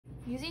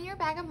Using your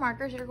bag of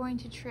markers, you're going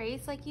to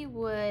trace like you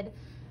would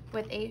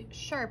with a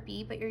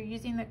Sharpie, but you're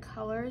using the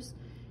colors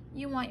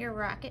you want your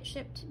rocket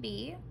ship to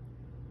be.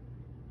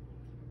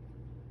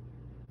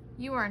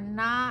 You are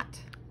not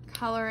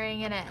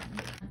coloring it in.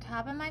 On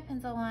top of my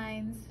pencil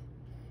lines,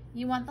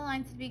 you want the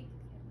lines to be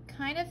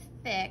kind of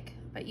thick,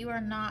 but you are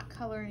not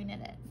coloring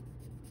it in.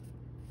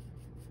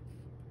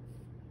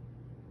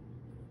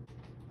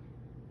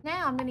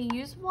 Now I'm going to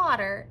use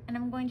water and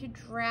I'm going to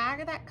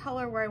drag that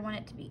color where I want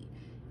it to be.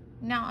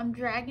 Now I'm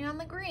dragging on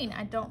the green.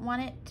 I don't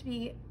want it to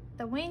be,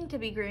 the wing to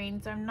be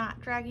green, so I'm not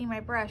dragging my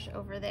brush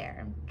over there.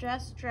 I'm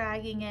just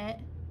dragging it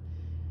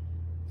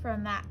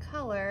from that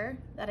color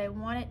that I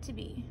want it to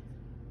be.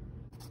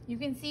 You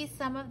can see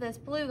some of this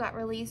blue got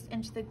released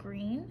into the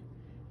green.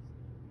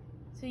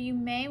 So you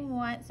may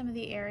want some of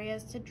the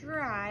areas to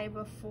dry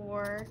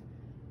before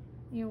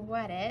you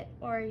wet it,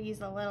 or use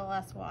a little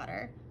less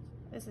water.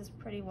 This is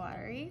pretty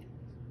watery.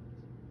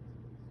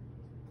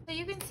 So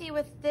you can see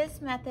with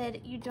this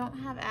method, you don't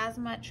have as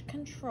much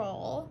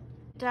control.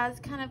 It does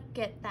kind of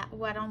get that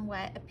wet on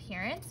wet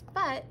appearance,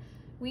 but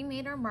we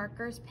made our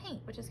markers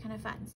paint, which is kind of fun.